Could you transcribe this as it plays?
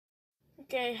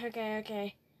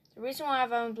Okay. The reason why I've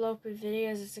uploaded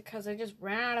videos is because I just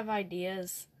ran out of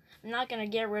ideas. I'm not gonna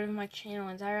get rid of my channel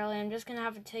entirely. I'm just gonna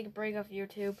have to take a break off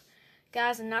YouTube.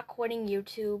 Guys, I'm not quitting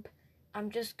YouTube.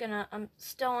 I'm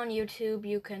still on YouTube.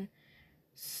 You can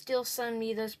still send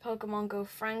me those Pokemon Go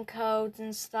friend codes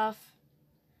and stuff.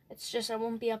 It's just I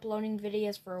won't be uploading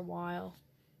videos for a while.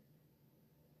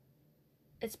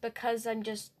 It's because I'm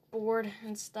just bored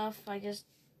and stuff. I just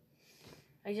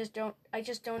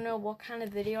don't know what kind of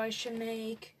video I should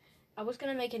make. I was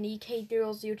gonna make an EK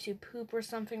Girls YouTube poop or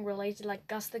something related like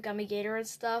Gus the Gummy Gator and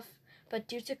stuff, but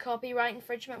due to copyright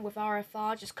infringement with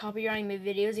RFR just copyrighting my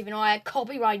videos, even though I had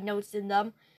copyright notes in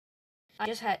them,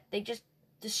 they just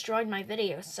destroyed my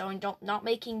videos. So I'm not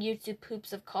making YouTube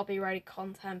poops of copyrighted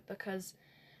content because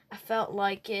I felt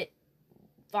like it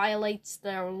violates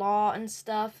their law and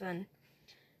stuff, and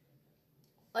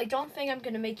I don't think I'm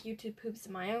gonna make YouTube poops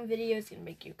of my own videos. It's gonna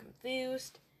make you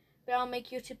confused. But I'll make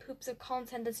YouTube poops of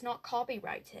content that's not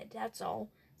copyrighted, that's all.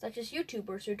 Such as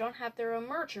YouTubers who don't have their own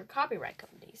merch or copyright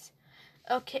companies.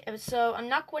 Okay, so I'm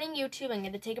not quitting YouTube. I'm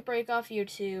gonna take a break off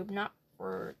YouTube, not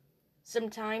for some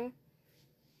time.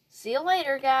 See you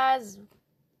later, guys.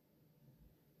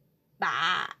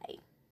 Bye.